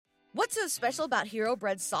What's so special about Hero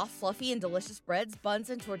Bread's soft, fluffy, and delicious breads, buns,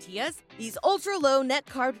 and tortillas? These ultra-low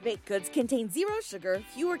net-carb baked goods contain zero sugar,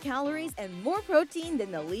 fewer calories, and more protein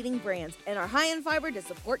than the leading brands, and are high in fiber to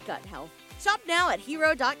support gut health. Shop now at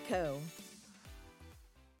Hero.co.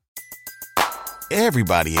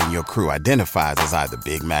 Everybody in your crew identifies as either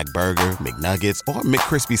Big Mac Burger, McNuggets, or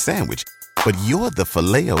McCrispy Sandwich. But you're the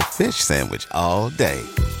Filet-O-Fish Sandwich all day.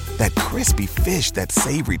 That crispy fish, that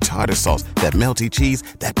savory tartar sauce, that melty cheese,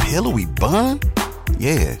 that pillowy bun.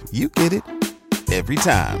 Yeah, you get it. Every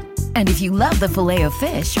time. And if you love the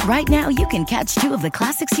Filet-O-Fish, right now you can catch two of the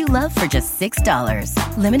classics you love for just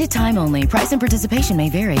 $6. Limited time only. Price and participation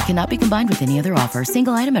may vary. Cannot be combined with any other offer.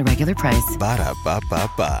 Single item at regular price.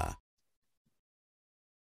 Ba-da-ba-ba-ba.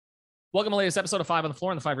 Welcome to the latest episode of Five on the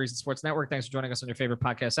Floor on the Five Reasons Sports Network. Thanks for joining us on your favorite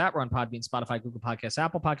podcast app. We're on Podbean, Spotify, Google Podcasts,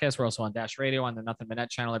 Apple Podcasts. We're also on Dash Radio on the Nothing But Net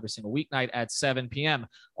channel every single weeknight at 7 p.m.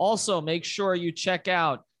 Also, make sure you check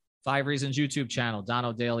out Five Reasons YouTube channel,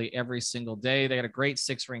 Dono Daily, every single day. They got a great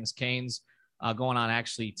Six Rings Canes going on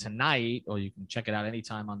actually tonight, or you can check it out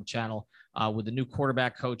anytime on the channel with the new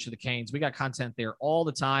quarterback coach of the Canes. We got content there all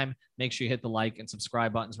the time. Make sure you hit the like and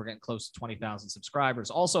subscribe buttons. We're getting close to 20,000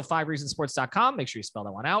 subscribers. Also, fivereasonsports.com. Make sure you spell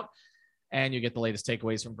that one out. And you get the latest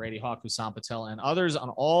takeaways from Brady Hawk, Hussam Patel, and others on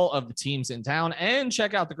all of the teams in town. And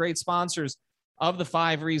check out the great sponsors of the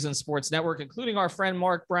Five Reasons Sports Network, including our friend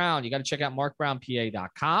Mark Brown. You got to check out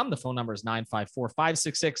markbrownpa.com. The phone number is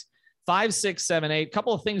 954-566-5678. A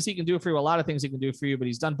couple of things he can do for you, a lot of things he can do for you, but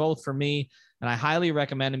he's done both for me, and I highly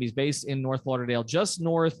recommend him. He's based in North Lauderdale, just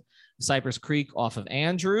north of Cypress Creek off of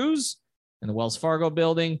Andrews in the Wells Fargo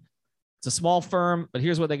building. It's a small firm, but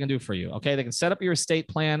here's what they can do for you. Okay. They can set up your estate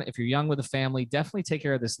plan. If you're young with a family, definitely take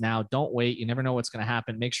care of this now. Don't wait. You never know what's going to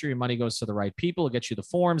happen. Make sure your money goes to the right people. It'll get you the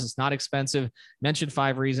forms. It's not expensive. Mention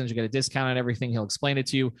Five Reasons. You get a discount on everything. He'll explain it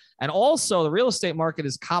to you. And also the real estate market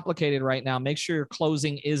is complicated right now. Make sure your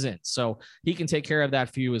closing isn't. So he can take care of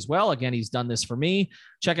that for you as well. Again, he's done this for me.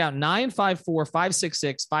 Check out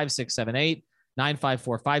 954-566-5678,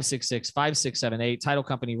 954-566-5678, title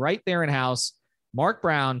company right there in-house.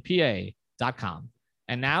 MarkBrownPA.com.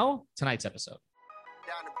 And now, tonight's episode.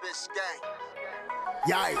 Down the bitch gang.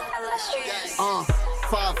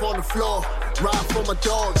 Five on the floor, ride for my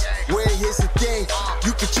dogs. Where here's the thing,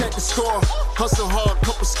 you can check the score. Hustle hard,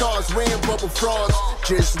 couple scars, wearing bubble frauds.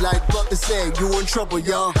 Just like Butler said, you in trouble,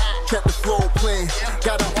 y'all. Kept the floor playing,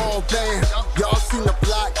 got it all banned. Y'all seen the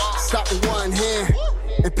block, stop with one hand.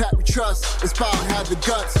 And Pat we trust, it's power, have the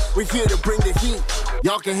guts. We're here to bring the heat,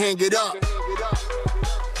 y'all can hang it up.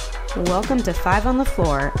 Welcome to Five on the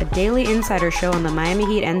Floor, a daily insider show on the Miami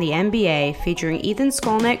Heat and the NBA, featuring Ethan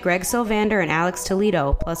Skolnick, Greg Sylvander, and Alex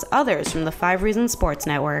Toledo, plus others from the Five Reasons Sports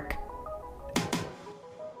Network.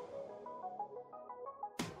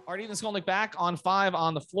 All right, Ethan Skolnick back on Five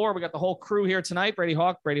on the Floor. We got the whole crew here tonight. Brady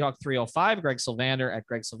Hawk 305, Greg Sylvander at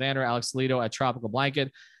Greg Sylvander, Alex Toledo at Tropical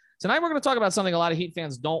Blanket. Tonight, we're going to talk about something a lot of Heat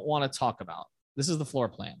fans don't want to talk about. This is the floor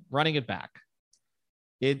plan, running it back.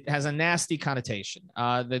 It has a nasty connotation.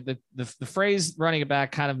 The phrase running it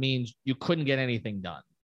back kind of means you couldn't get anything done,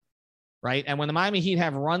 right? And when the Miami Heat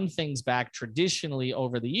have run things back traditionally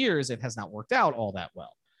over the years, it has not worked out all that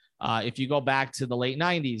well. If you go back to the late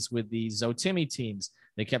 90s with the Zotimi teams,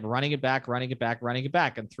 they kept running it back.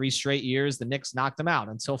 And 3 straight years, the Knicks knocked them out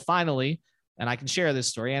until finally, and I can share this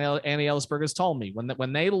story, Andy Ellisberg has told me,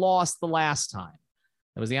 when they lost the last time,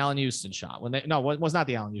 it was the Allen Houston shot. It was not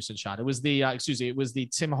the Allen Houston shot. It was the it was the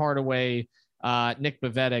Tim Hardaway, Nick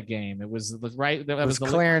Bavetta game. It was right. That was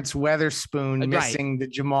Clarence Weatherspoon missing the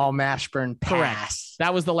Jamal Mashburn pass. Correct.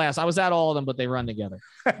 That was the last. I was at all of them, but they run together.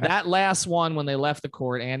 That last one, when they left the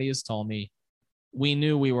court, Andy has told me, we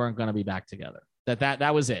knew we weren't going to be back together.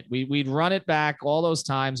 That was it. We'd run it back all those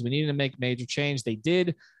times. We needed to make major change. They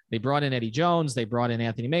did. They brought in Eddie Jones. They brought in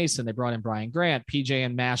Anthony Mason. They brought in Brian Grant. PJ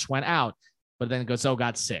and Mash went out. But then Gazzo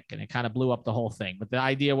got sick, and it kind of blew up the whole thing. But the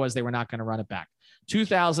idea was they were not going to run it back.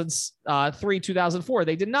 2003, 2004,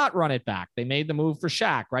 they did not run it back. They made the move for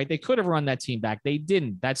Shaq, right? They could have run that team back. They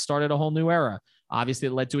didn't. That started a whole new era. Obviously,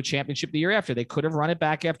 it led to a championship the year after. They could have run it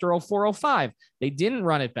back after 04, 05. They didn't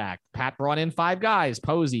run it back. Pat brought in 5 guys,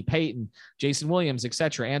 Posey, Peyton, Jason Williams,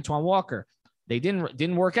 etc., Antoine Walker. They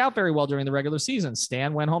didn't work out very well during the regular season.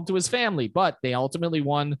 Stan went home to his family, but they ultimately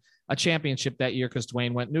won a championship that year because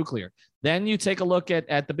Dwayne went nuclear. Then you take a look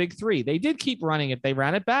at the big 3. They did keep running it. They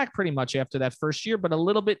ran it back pretty much after that first year, but a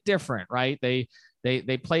little bit different, right? They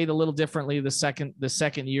played a little differently the second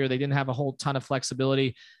year. They didn't have a whole ton of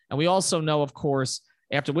flexibility. And we also know, of course,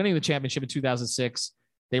 after winning the championship in 2006,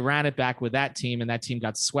 they ran it back with that team, and that team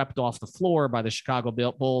got swept off the floor by the Chicago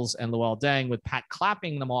Bulls and Luol Deng, with Pat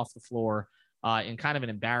clapping them off the floor in kind of an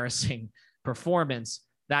embarrassing performance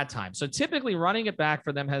that time. So typically running it back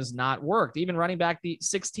for them has not worked. Even running back the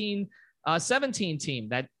 16-17 team,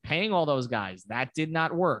 that paying all those guys, that did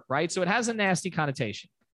not work, right? So it has a nasty connotation.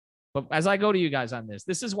 But as I go to you guys on this,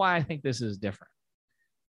 this is why I think this is different.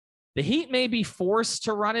 The Heat may be forced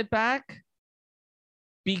to run it back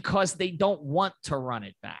because they don't want to run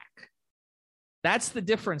it back. That's the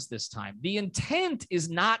difference this time. The intent is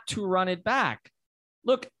not to run it back.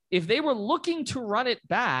 Look, if they were looking to run it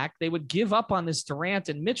back, they would give up on this Durant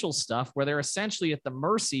and Mitchell stuff where they're essentially at the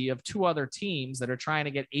mercy of two other teams that are trying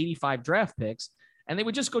to get 85 draft picks, and they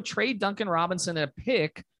would just go trade Duncan Robinson a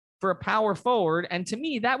pick for a power forward. And to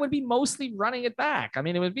me, that would be mostly running it back. I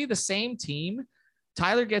mean, it would be the same team.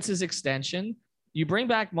 Tyler gets his extension. You bring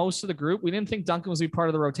back most of the group. We didn't think Duncan was going to be part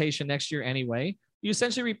of the rotation next year anyway. You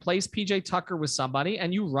essentially replace PJ Tucker with somebody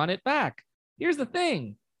and you run it back. Here's the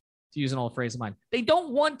thing, to use an old phrase of mine, they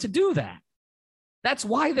don't want to do that. That's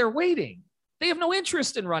why they're waiting. They have no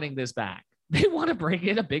interest in running this back. They want to bring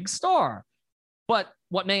in a big star. But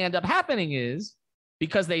what may end up happening is,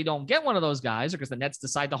 because they don't get one of those guys, or because the Nets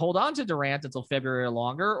decide to hold on to Durant until February or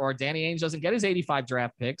longer, or Danny Ainge doesn't get his 85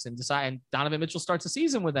 draft picks and Donovan Mitchell starts the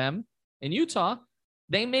season with them in Utah,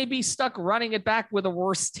 they may be stuck running it back with a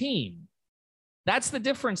worse team. That's the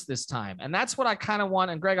difference this time. And that's what I kind of want.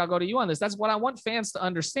 And Greg, I'll go to you on this. That's what I want fans to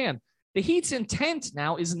understand. The Heat's intent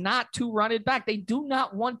now is not to run it back. They do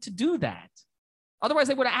not want to do that. Otherwise,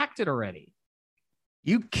 they would have acted already.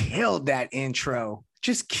 You killed that intro.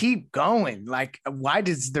 Just keep going. Like, why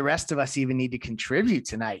does the rest of us even need to contribute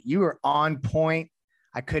tonight? You were on point.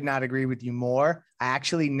 I could not agree with you more. I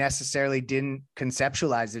actually necessarily didn't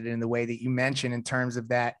conceptualize it in the way that you mentioned, in terms of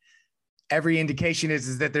that every indication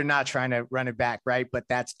is that they're not trying to run it back, right? But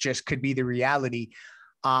that's just could be the reality.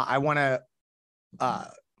 I want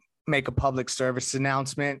to make a public service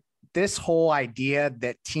announcement. This whole idea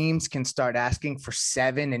that teams can start asking for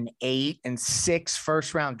 7 and 8 and 6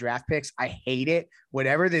 first-round draft picks, I hate it.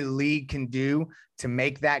 Whatever the league can do to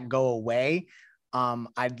make that go away,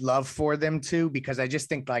 I'd love for them to, because I just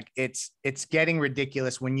think like it's getting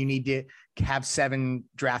ridiculous when you need to have 7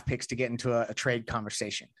 draft picks to get into a trade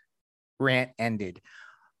conversation. Rant ended.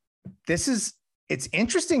 It's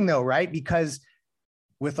interesting though, right? Because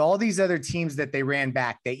with all these other teams that they ran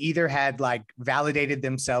back, they either had like validated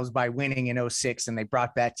themselves by winning in 06 and they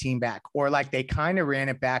brought that team back, or like they kind of ran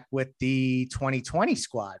it back with the 2020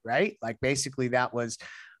 squad, right? Like basically that was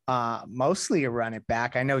mostly a run it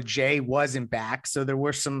back. I know Jay wasn't back, so there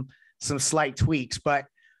were some slight tweaks, but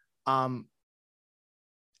I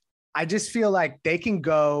just feel like they can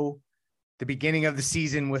go the beginning of the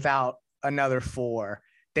season without another 4.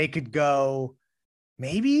 They could go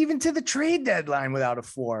maybe even to the trade deadline without a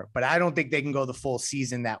 4, but I don't think they can go the full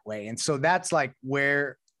season that way. And so that's like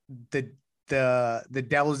where the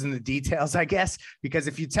devil's in the details, I guess, because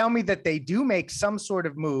if you tell me that they do make some sort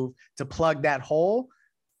of move to plug that hole,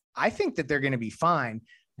 I think that they're going to be fine.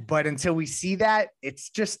 But until we see that, it's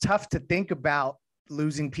just tough to think about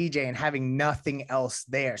losing PJ and having nothing else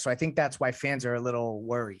there. So I think that's why fans are a little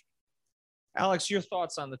worried. Alex, your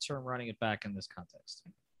thoughts on the term running it back in this context?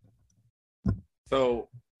 So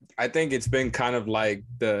I think it's been kind of like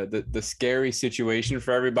the scary situation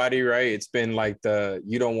for everybody, right? It's been like the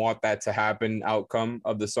you don't want that to happen outcome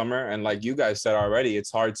of the summer. And like you guys said already,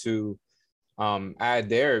 it's hard to add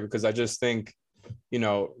there, because I just think,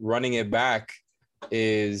 running it back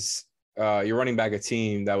is you're running back a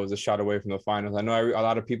team that was a shot away from the finals. I know a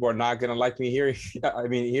lot of people are not going to like me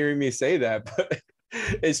hearing me say that, but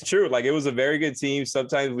it's true. Like, it was a very good team.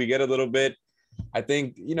 Sometimes we get a little bit, I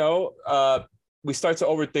think, we start to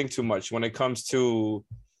overthink too much when it comes to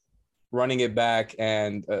running it back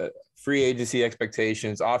and free agency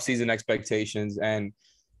expectations, off-season expectations. And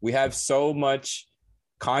we have so much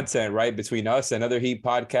content, right, between us and other Heat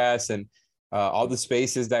podcasts and all the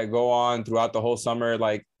spaces that go on throughout the whole summer.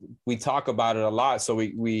 Like, we talk about it a lot. So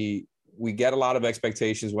we get a lot of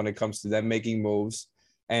expectations when it comes to them making moves.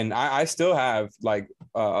 And I still have like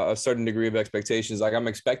a certain degree of expectations. Like, I'm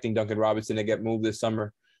expecting Duncan Robinson to get moved this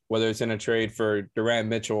summer, whether it's in a trade for Durant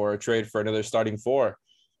Mitchell or a trade for another starting 4.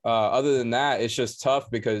 Other than that, it's just tough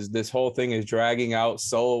because this whole thing is dragging out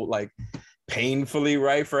so like painfully,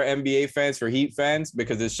 right, for NBA fans, for Heat fans,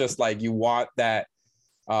 because it's just like you want that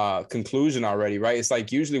conclusion already, right? It's like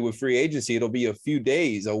usually with free agency, it'll be a few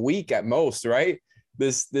days, a week at most, right?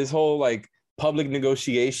 This whole like public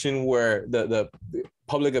negotiation where the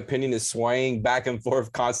public opinion is swaying back and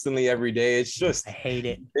forth constantly every day. It's just, I hate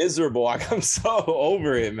it. Miserable. I'm so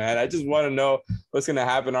over it, man. I just want to know what's going to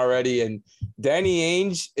happen already. And Danny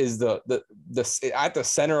Ainge is the at the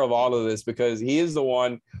center of all of this, because he is the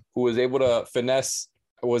one who was able to finesse.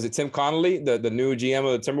 Was it Tim Connolly, the new GM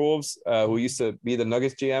of the Timberwolves, who used to be the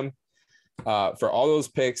Nuggets GM, for all those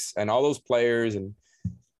picks and all those players? And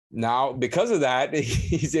now, because of that,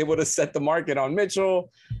 he's able to set the market on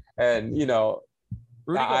Mitchell. And, you know,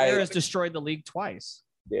 Rudy Gobert has destroyed the league twice.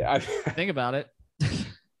 Yeah. Think about it.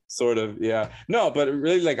 Sort of, yeah. No, but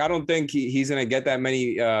really, like, I don't think he's going to get that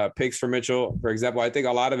many picks for Mitchell. For example, I think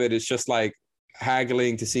a lot of it is just like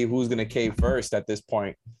haggling to see who's going to cave first at this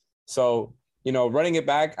point. So, you know, running it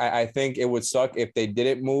back, I think it would suck if they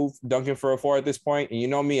didn't move Duncan for a 4 at this point. And you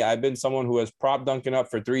know me, I've been someone who has propped Duncan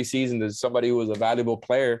up for 3 seasons as somebody who was a valuable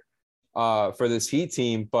player for this Heat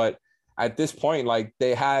team. But at this point, like,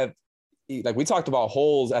 they have, like, we talked about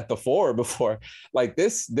holes at the 4 before. Like,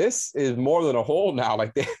 this is more than a hole now.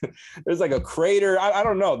 Like, there's like a crater. I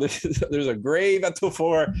don't know. There's a grave at the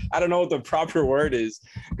 4. I don't know what the proper word is,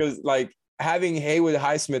 because, like, having Haywood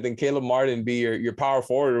Highsmith and Caleb Martin be your power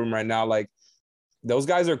forward room right now, like, those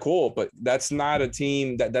guys are cool, but that's not a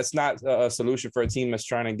team that's not a solution for a team that's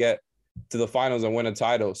trying to get to the finals and win a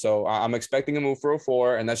title. So I'm expecting a move for a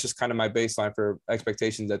 4, and that's just kind of my baseline for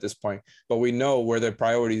expectations at this point. But we know where their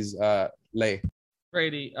priorities lay.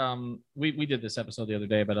 Brady, we did this episode the other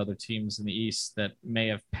day about other teams in the East that may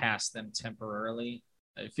have passed them temporarily.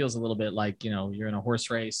 It feels a little bit like, you know, you're in a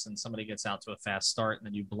horse race and somebody gets out to a fast start and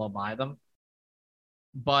then you blow by them.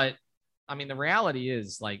 But, I mean, the reality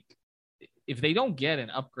is, like, if they don't get an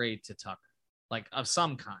upgrade to Tucker, like of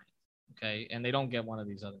some kind, okay, and they don't get one of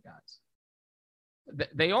these other guys,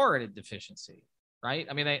 they are at a deficiency, right?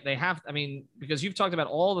 I mean, they have, I mean, because you've talked about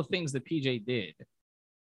all the things that PJ did.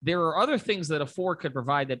 There are other things that a 4 could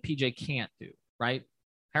provide that PJ can't do, right?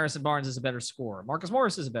 Harrison Barnes is a better scorer. Marcus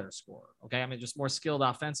Morris is a better scorer, okay? I mean, just more skilled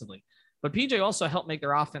offensively. But PJ also helped make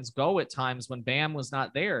their offense go at times when Bam was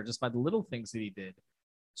not there, just by the little things that he did.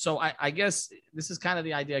 So I guess this is kind of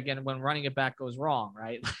the idea again when running it back goes wrong,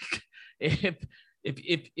 right? Like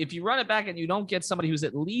if you run it back and you don't get somebody who's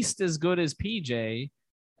at least as good as PJ,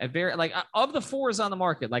 at very, like, of the 4s on the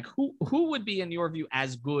market, like who would be in your view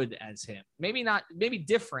as good as him? Maybe not, maybe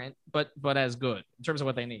different, but as good in terms of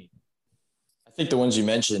what they need. I think the ones you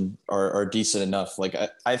mentioned are decent enough. Like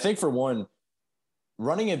I think for one,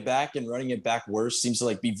 running it back and running it back worse seems to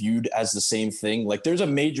like be viewed as the same thing. Like there's a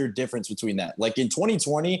major difference between that. Like in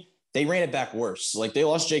 2020, they ran it back worse. Like they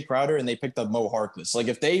lost Jay Crowder and they picked up Mo Harkless. Like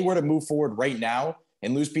if they were to move forward right now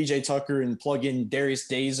and lose PJ Tucker and plug in Darius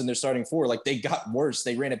Days in their starting 4, like they got worse.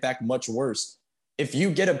 They ran it back much worse. If you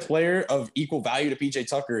get a player of equal value to PJ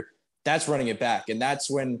Tucker, that's running it back. And that's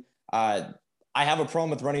when I have a problem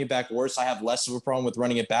with running it back worse. I have less of a problem with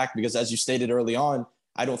running it back because, as you stated early on,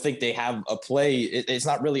 I don't think they have a play. It's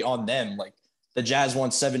not really on them. Like the Jazz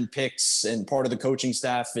won 7 picks and part of the coaching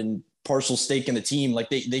staff and partial stake in the team. Like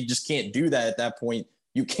they just can't do that at that point.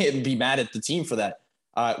 You can't be mad at the team for that.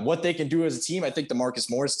 What they can do as a team, I think the Marcus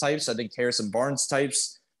Morris types, I think Harrison Barnes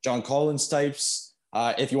types, John Collins types.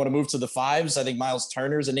 If you want to move to the 5s, I think Miles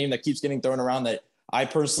Turner is a name that keeps getting thrown around that I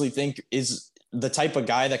personally think is the type of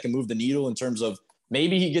guy that can move the needle in terms of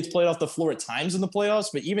maybe he gets played off the floor at times in the playoffs,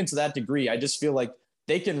 but even to that degree, I just feel like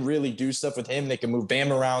they can really do stuff with him. They can move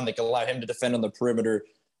Bam around. They can allow him to defend on the perimeter.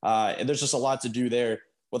 And there's just a lot to do there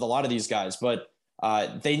with a lot of these guys. But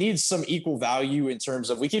they need some equal value in terms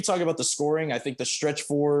of, we keep talking about the scoring. I think the stretch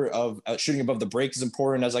 4 of shooting above the break is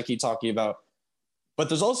important, as I keep talking about. But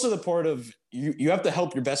there's also the part of you have to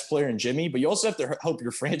help your best player in Jimmy, but you also have to help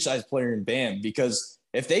your franchise player in Bam, because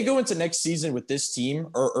if they go into next season with this team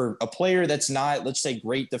or a player that's not, let's say,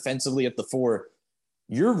 great defensively at the 4,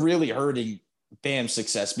 you're really hurting Bam's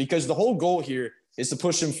success, because the whole goal here is to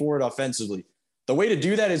push him forward offensively. The way to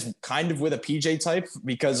do that is kind of with a PJ type,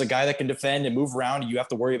 because a guy that can defend and move around, you have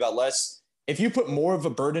to worry about less. If you put more of a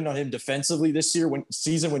burden on him defensively this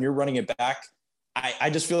season when you're running it back, I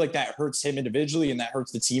just feel like that hurts him individually and that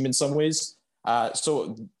hurts the team in some ways.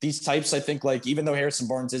 So these types, I think, like, even though Harrison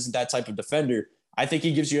Barnes isn't that type of defender, I think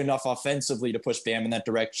he gives you enough offensively to push Bam in that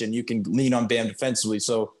direction. You can lean on Bam defensively.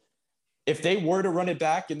 So if they were to run it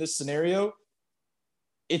back in this scenario,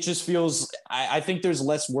 it just feels, I think there's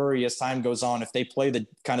less worry as time goes on. If they play the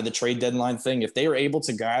kind of the trade deadline thing, if they are able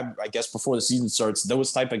to grab, I guess, before the season starts,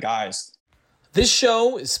 those type of guys. This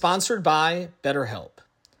show is sponsored by BetterHelp.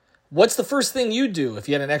 What's the first thing you do if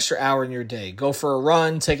you had an extra hour in your day? Go for a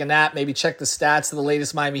run, take a nap, maybe check the stats of the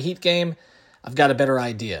latest Miami Heat game? I've got a better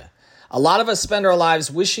idea. A lot of us spend our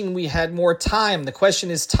lives wishing we had more time. The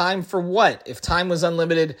question is, time for what? If time was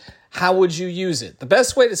unlimited, how would you use it? The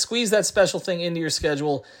best way to squeeze that special thing into your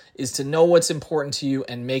schedule is to know what's important to you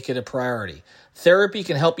and make it a priority. Therapy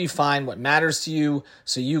can help you find what matters to you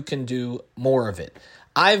so you can do more of it.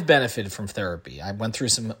 I've benefited from therapy. I went through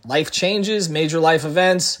some life changes, major life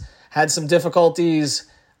events, had some difficulties,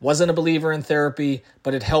 wasn't a believer in therapy,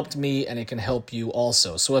 but it helped me and it can help you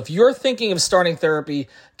also. So if you're thinking of starting therapy,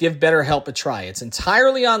 give BetterHelp a try. It's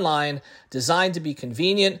entirely online, designed to be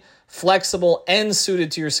convenient, flexible, and suited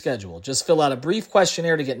to your schedule. Just fill out a brief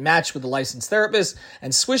questionnaire to get matched with a licensed therapist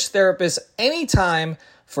and switch therapists anytime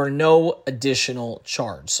for no additional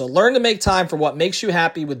charge. So learn to make time for what makes you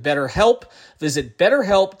happy with BetterHelp. Visit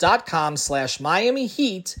betterhelp.com/Miami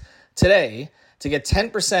Heat today to get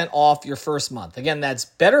 10% off your first month. Again, that's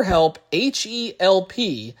BetterHelp,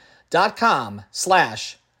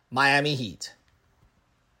 HELP.com/Miami Heat.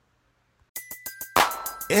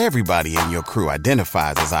 Everybody in your crew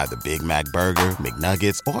identifies as either Big Mac Burger,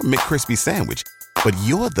 McNuggets, or McCrispy Sandwich. But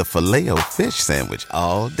you're the Filet-O-Fish Sandwich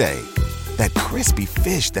all day. That crispy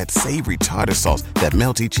fish, that savory tartar sauce, that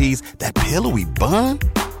melty cheese, that pillowy bun.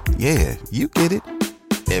 Yeah, you get it.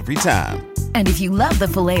 Every time. And if you love the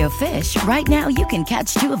Filet-O-Fish, right now you can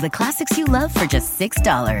catch two of the classics you love for just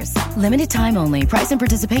 $6. Limited time only. Price and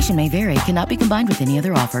participation may vary. Cannot be combined with any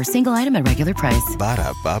other offer. Single item at regular price.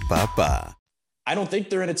 Ba-da-ba-ba-ba. I don't think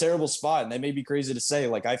they're in a terrible spot, and they may be crazy to say.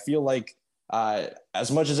 Like, I feel like as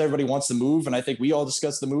much as everybody wants to move, and I think we all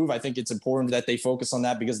discussed the move, I think it's important that they focus on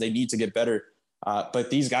that because they need to get better. But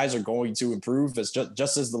these guys are going to improve as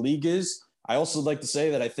just as the league is. I also like to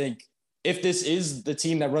say that I think if this is the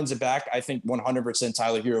team that runs it back, I think 100%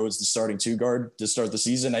 Tyler Hero is the starting two guard to start the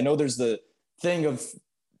season. I know there's the thing of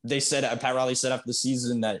Pat Riley said after the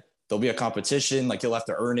season that there'll be a competition, like he'll have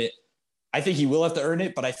to earn it. I think he will have to earn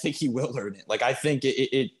it, but I think he will earn it. Like, I think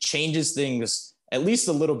it changes things at least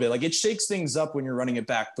a little bit. Like, it shakes things up when you're running it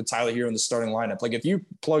back, put Tyler Hero in the starting lineup. Like, if you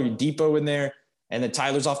plug Depot in there and then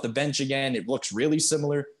Tyler's off the bench again, it looks really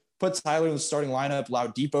similar. Put Tyler in the starting lineup, allow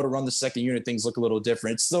Depot to run the second unit, things look a little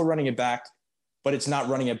different. It's still running it back, but it's not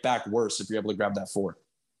running it back worse if you're able to grab that 4.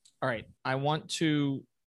 All right. I want to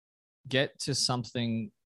get to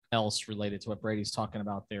something else related to what Brady's talking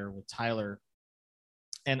about there with Tyler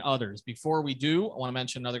and others. Before we do, I want to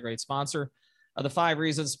mention another great sponsor of the 5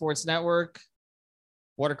 Reasons Sports Network,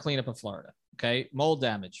 water cleanup in Florida. Okay. Mold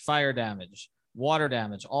damage, fire damage, water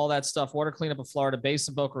damage, all that stuff. Water cleanup in Florida, based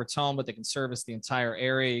in Boca Raton, but they can service the entire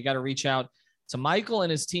area. You got to reach out to Michael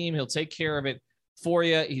and his team. He'll take care of it for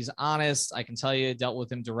you. He's honest. I can tell you, dealt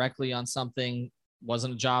with him directly on something.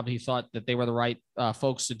 Wasn't a job he thought that they were the right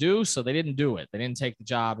folks to do, so they didn't do it. They didn't take the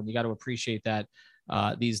job, and you got to appreciate that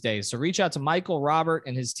these days. So reach out to Michael, Robert,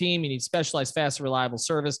 and his team. You need specialized, fast, and reliable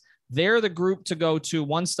service. They're the group to go to.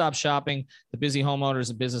 One-stop shopping the busy homeowners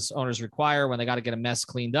and business owners require when they got to get a mess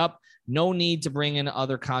cleaned up. No need to bring in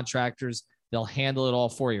other contractors. They'll handle it all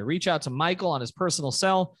for you. Reach out to Michael on his personal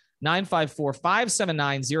cell,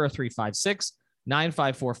 954-579-0356,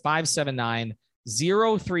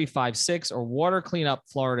 954-579-0356, or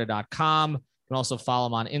watercleanupflorida.com. You can also follow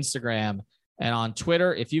him on Instagram and on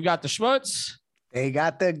Twitter. If you got the schmutz, they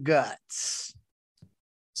got the guts.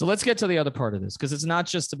 So let's get to the other part of this, because it's not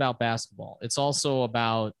just about basketball. It's also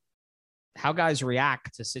about how guys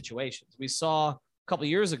react to situations. We saw a couple of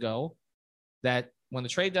years ago that when the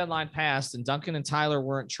trade deadline passed and Duncan and Tyler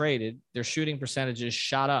weren't traded, their shooting percentages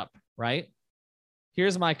shot up, right?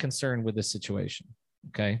 Here's my concern with this situation,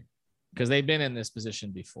 okay? Because they've been in this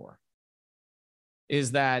position before,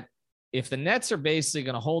 is that if the Nets are basically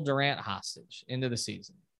going to hold Durant hostage into the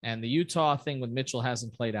season and the Utah thing with Mitchell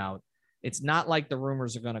hasn't played out, it's not like the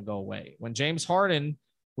rumors are going to go away. When James Harden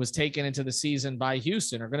was taken into the season by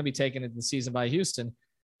Houston, or going to be taken into the season by Houston,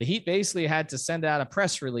 the Heat basically had to send out a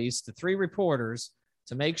press release to 3 reporters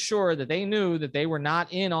to make sure that they knew that they were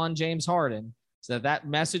not in on James Harden, so that that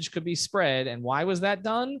message could be spread. And why was that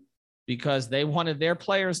done? Because they wanted their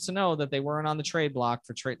players to know that they weren't on the trade block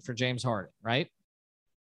for James Harden, right?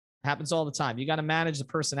 Happens all the time. You got to manage the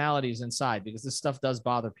personalities inside, because this stuff does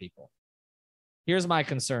bother people. Here's my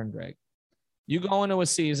concern, Greg. You go into a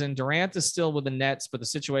season, Durant is still with the Nets, but the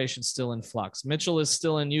situation's still in flux. Mitchell is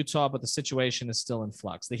still in Utah, but the situation is still in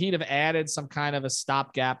flux. The Heat have added some kind of a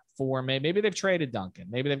stopgap for maybe they've traded Duncan.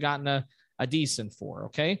 Maybe they've gotten a decent 4,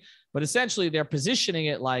 okay? But essentially they're positioning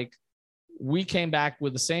it like, we came back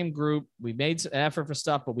with the same group. We made an effort for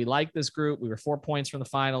stuff, but we like this group. We were 4 points from the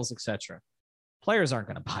finals, etc. Players aren't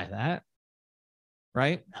going to buy that,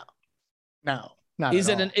 right? No. Not is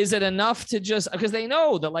at it all. is it enough to just because they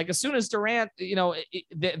know that like as soon as Durant,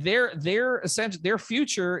 their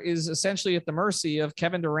future is essentially at the mercy of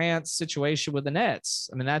Kevin Durant's situation with the Nets.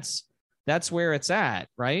 I mean, that's where it's at,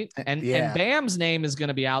 right? And Bam's name is going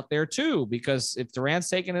to be out there too, because if Durant's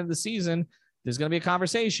taken into the season, there's going to be a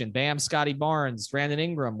conversation. Bam, Scotty Barnes, Brandon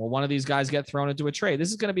Ingram. Will one of these guys get thrown into a trade?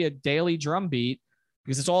 This is going to be a daily drumbeat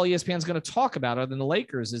because it's all ESPN's going to talk about other than the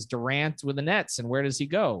Lakers is Durant with the Nets and where does he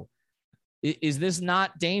go? Is this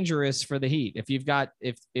not dangerous for the Heat? If you got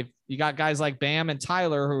guys like Bam and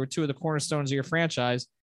Tyler, who are two of the cornerstones of your franchise,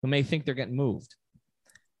 who may think they're getting moved.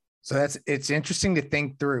 So it's interesting to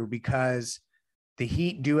think through because the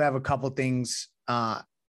Heat do have a couple things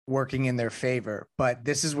working in their favor, but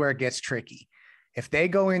this is where it gets tricky. If they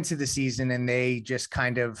go into the season and they just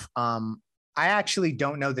kind of, I actually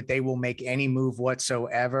don't know that they will make any move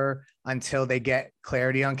whatsoever until they get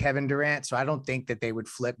clarity on Kevin Durant. So I don't think that they would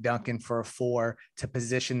flip Duncan for a 4 to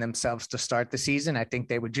position themselves to start the season. I think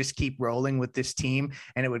they would just keep rolling with this team,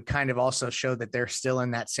 and it would kind of also show that they're still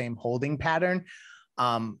in that same holding pattern.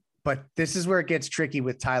 But this is where it gets tricky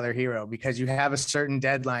with Tyler Hero because you have a certain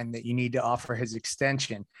deadline that you need to offer his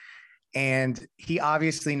extension. And he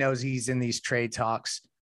obviously knows he's in these trade talks.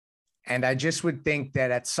 And I just would think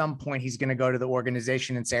that at some point he's going to go to the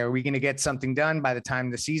organization and say, are we going to get something done by the time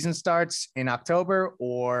the season starts in October,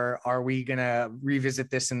 or are we going to revisit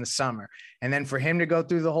this in the summer? And then for him to go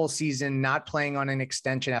through the whole season, not playing on an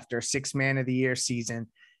extension after a 6 man of the year season,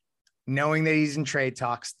 knowing that he's in trade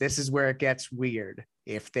talks, this is where it gets weird.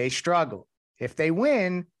 If they struggle, if they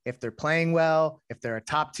win, if they're playing well, if they're a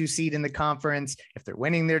top 2 seed in the conference, if they're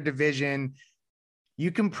winning their division, you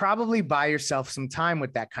can probably buy yourself some time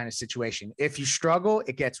with that kind of situation. If you struggle,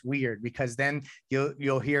 it gets weird because then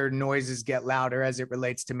you'll hear noises get louder as it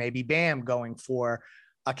relates to maybe Bam going for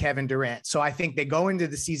a Kevin Durant. So I think they go into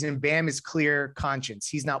the season, Bam is clear conscience.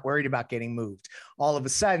 He's not worried about getting moved. All of a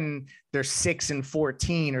sudden they're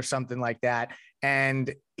 6-14 or something like that.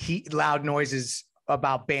 And loud noises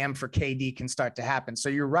about Bam for KD can start to happen. So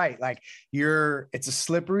you're right. Like it's a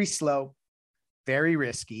slippery slope, very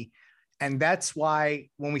risky. And that's why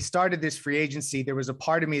when we started this free agency, there was a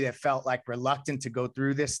part of me that felt like reluctant to go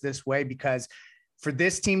through this way, because for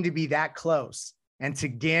this team to be that close and to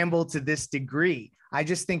gamble to this degree, I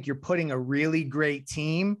just think you're putting a really great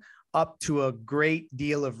team up to a great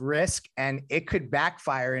deal of risk, and it could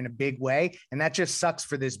backfire in a big way. And that just sucks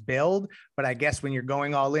for this build. But I guess when you're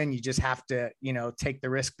going all in, you just have to, take the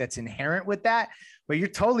risk that's inherent with that. But you're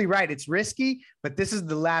totally right. It's risky, but this is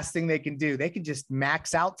the last thing they can do. They can just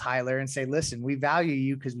max out Tyler and say, listen, we value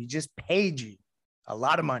you because we just paid you a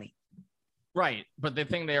lot of money. Right. But the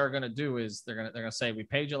thing they are going to do is they're going to say, we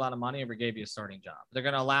paid you a lot of money and we gave you a starting job. They're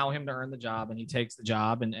going to allow him to earn the job, and he takes the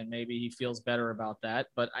job, and maybe he feels better about that.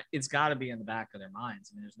 But it's got to be in the back of their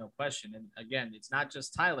minds. I mean, there's no question. And again, it's not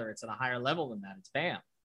just Tyler. It's at a higher level than that. It's Bam.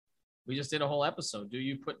 We just did a whole episode. Do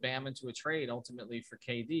you put Bam into a trade ultimately for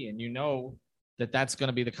KD? And that's going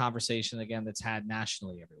to be the conversation again that's had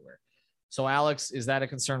nationally everywhere. So Alex, is that a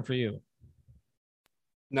concern for you?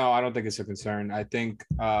 No, I don't think it's a concern. I think,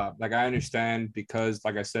 I understand because,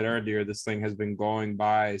 like I said earlier, this thing has been going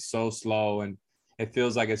by so slow, and it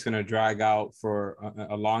feels like it's going to drag out for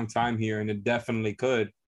a long time here, and it definitely could.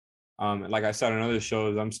 Like I said on other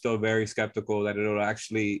shows, I'm still very skeptical that it'll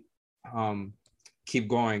actually keep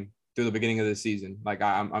going through the beginning of the season. Like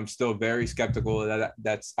I'm still very skeptical that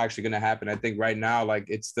that's actually going to happen. I think right now, like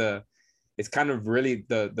it's kind of really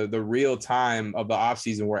the real time of the off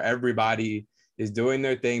season where everybody is doing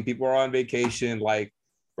their thing. People are on vacation, like,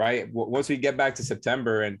 right? Once we get back to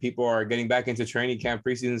September and people are getting back into training camp,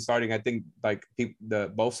 preseason starting, I think like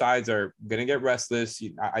both sides are going to get restless.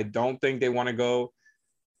 I don't think they want to go,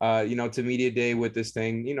 to media day with this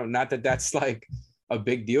thing, not that that's like a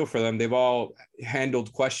big deal for them. They've all handled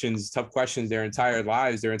tough questions their entire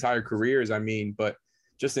lives, their entire careers. I mean, but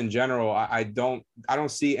just in general, I don't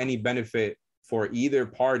see any benefit for either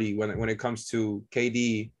party when it comes to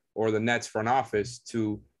KD or the Nets front office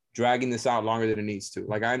to dragging this out longer than it needs to.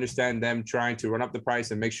 Like, I understand them trying to run up the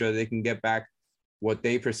price and make sure they can get back what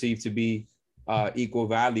they perceive to be equal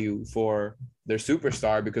value for their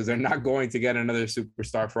superstar, because they're not going to get another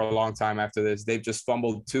superstar for a long time after this. They've just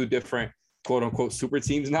fumbled 2 different quote unquote super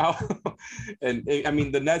teams now. And I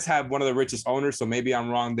mean, the Nets have one of the richest owners, so maybe I'm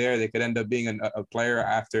wrong there. They could end up being a player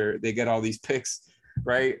after they get all these picks,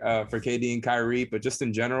 right? For KD and Kyrie. But just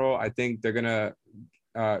in general, I think they're going to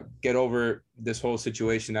get over this whole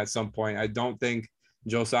situation at some point. I don't think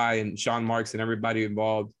Josiah and Sean Marks and everybody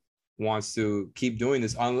involved wants to keep doing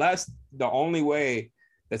this, unless the only way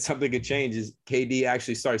that something could change is KD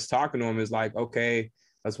actually starts talking to him, is like, okay,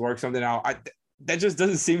 let's work something out. that just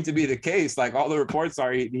doesn't seem to be the case. Like all the reports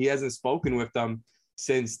are he hasn't spoken with them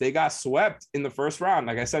since they got swept in the first round,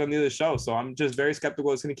 like I said on the other show. So I'm just very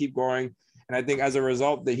skeptical it's going to keep going. And I think as a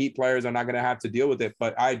result, the Heat players are not going to have to deal with it.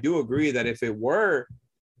 But I do agree that if it were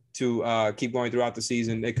to keep going throughout the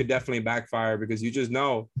season, it could definitely backfire, because you just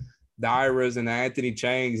know the Iras and the Anthony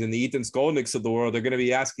Changs and the Ethan Skolnicks of the world are going to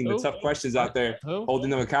be asking the tough questions out there, holding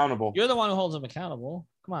them accountable. You're the one who holds them accountable.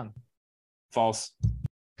 Come on. False.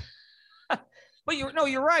 But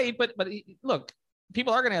you're right. But look,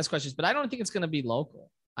 people are going to ask questions, but I don't think it's going to be local.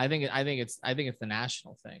 I think it's the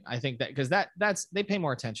national thing. I think that because that's they pay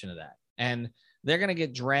more attention to that, and they're going to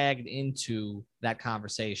get dragged into that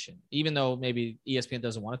conversation, even though maybe ESPN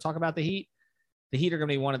doesn't want to talk about the Heat. The Heat are going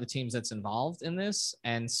to be one of the teams that's involved in this,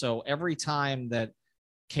 and so every time that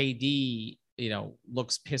KD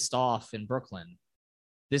looks pissed off in Brooklyn,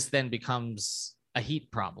 this then becomes a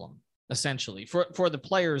Heat problem essentially for the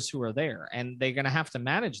players who are there, and they're going to have to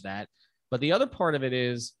manage that. But the other part of it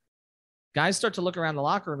is guys start to look around the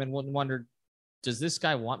locker room and wonder, does this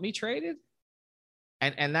guy want me traded?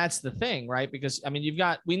 And that's the thing, right? Because, I mean,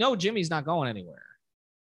 we know Jimmy's not going anywhere,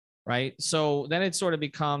 right? So then it sort of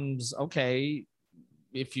becomes, okay,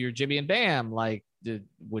 if you're Jimmy and Bam, like,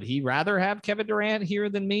 would he rather have Kevin Durant here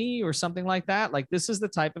than me or something like that? Like, this is the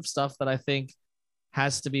type of stuff that I think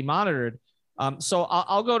has to be monitored. So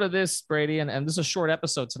I'll go to this, Brady, and this is a short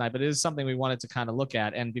episode tonight, but it is something we wanted to kind of look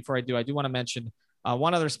at. And before I do want to mention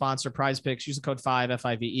one other sponsor, Prize Picks. Use the code 5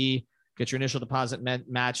 FIVE. Get your initial deposit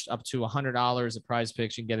matched up to $100 at Prize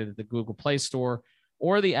Picks. You can get it at the Google Play Store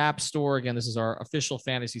or the App Store. Again, this is our official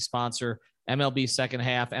fantasy sponsor. MLB second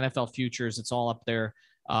half, NFL futures. It's all up there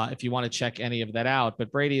if you want to check any of that out.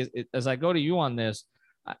 But Brady, as I go to you on this,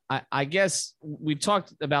 I guess we've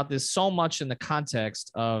talked about this so much in the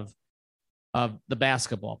context of the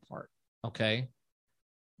basketball part, okay?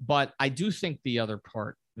 But I do think the other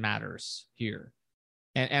part matters here.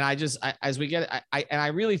 And I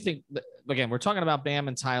really think that, again, we're talking about Bam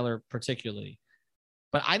and Tyler particularly,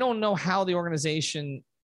 but I don't know how the organization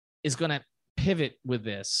is going to pivot with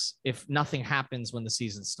this if nothing happens when the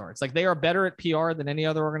season starts. Like, they are better at PR than any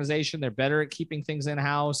other organization. They're better at keeping things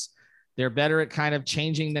in-house. They're better at kind of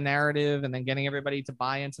changing the narrative and then getting everybody to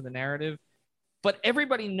buy into the narrative. But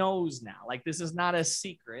everybody knows now, like, this is not a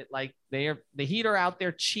secret. Like, the Heat are out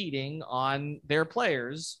there cheating on their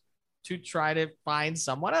players to try to find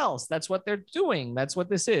someone else. That's what they're doing. That's what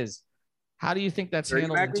this is. How do you think that's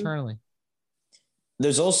handled internally?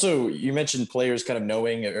 There's also, you mentioned players kind of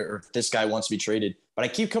knowing or this guy wants to be traded, but I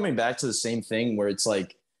keep coming back to the same thing where it's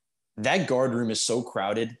like that guard room is so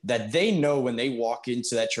crowded that they know when they walk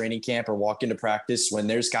into that training camp or walk into practice, when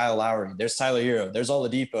there's Kyle Lowry, there's Tyler Hero, there's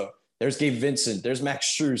Oladipo, there's Gabe Vincent, there's Max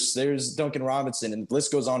Strus, there's Duncan Robinson, and the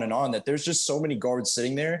list goes on, that there's just so many guards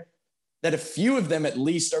sitting there that a few of them at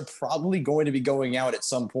least are probably going to be going out at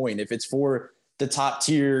some point. If it's for the top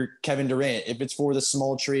tier Kevin Durant, if it's for the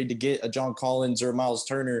small trade to get a John Collins or a Miles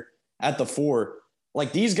Turner at the 4,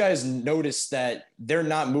 like, these guys notice that they're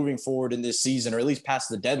not moving forward in this season, or at least past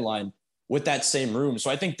the deadline, with that same room. So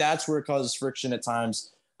I think that's where it causes friction at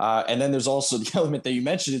times. And then there's also the element that you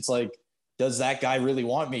mentioned. It's like, does that guy really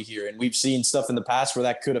want me here? And we've seen stuff in the past where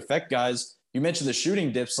that could affect guys. You mentioned the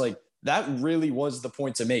shooting dips. Like, that really was the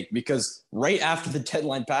point to make, because right after the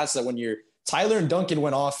deadline passed that 1 year, Tyler and Duncan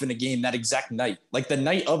went off in a game that exact night. Like, the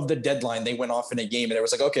night of the deadline, they went off in a game, and it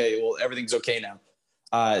was like, okay, well, everything's okay now.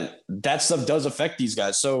 That stuff does affect these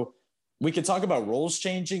guys. So we could talk about roles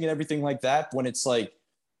changing and everything like that, when it's like,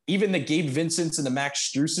 even the Gabe Vincents and the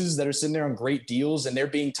Max Struses that are sitting there on great deals, and they're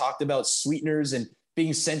being talked about sweeteners and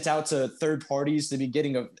being sent out to third parties to be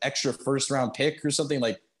getting an extra first-round pick or something.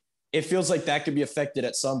 Like, it feels like that could be affected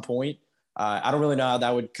at some point. I don't really know how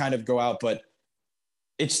that would kind of go out, but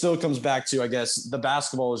it still comes back to, I guess, the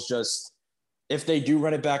basketball is just, if they do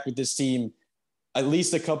run it back with this team, at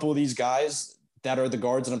least a couple of these guys that are the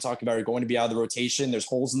guards that I'm talking about are going to be out of the rotation. There's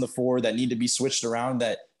holes in the 4 that need to be switched around,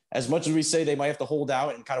 that as much as we say they might have to hold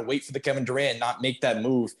out and kind of wait for the Kevin Durant and not make that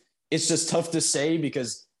move, it's just tough to say,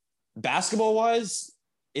 because basketball-wise,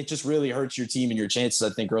 it just really hurts your team and your chances,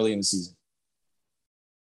 I think, early in the season.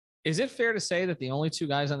 Is it fair to say that the only 2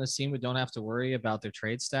 guys on this team who don't have to worry about their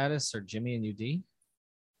trade status are Jimmy and UD?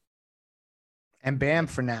 And Bam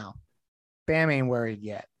for now. Bam ain't worried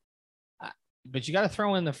yet. But you got to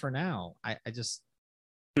throw in the for now.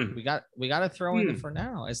 We got to throw in the for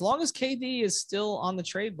now. As long as KD is still on the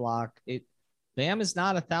trade block, Bam is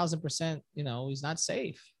not 1,000%. He's not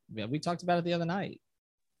safe. We talked about it the other night.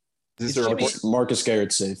 Marcus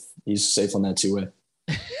Garrett's safe. He's safe on that 2-way.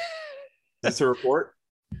 That's a report.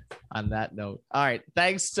 On that note, all right.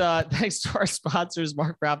 Thanks to our sponsors,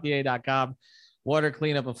 MarkFrappier.com. Water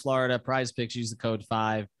Cleanup of Florida, Prize Picks, use the code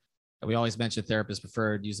 5. We always mention Therapist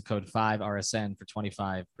Preferred. Use the code 5RSN for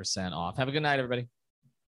 25% off. Have a good night, everybody.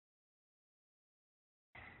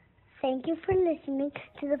 Thank you for listening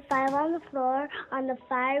to the 5 on the Floor on the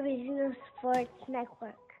 5 Reasons Sports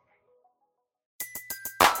Network.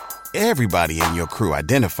 Everybody in your crew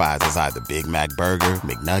identifies as either Big Mac Burger,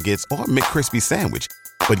 McNuggets, or McCrispy Sandwich.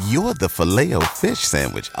 But you're the Filet-O-Fish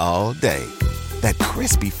Sandwich all day. That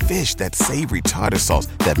crispy fish, that savory tartar sauce,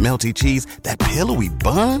 that melty cheese, that pillowy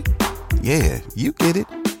bun. Yeah, you get it.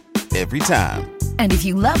 Every time. And if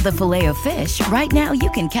you love the Filet-O-Fish, right now you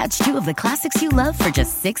can catch 2 of the classics you love for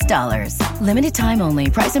just $6. Limited time only.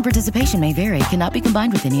 Price and participation may vary. Cannot be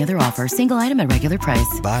combined with any other offer. Single item at regular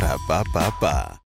price. Ba-da-ba-ba-ba.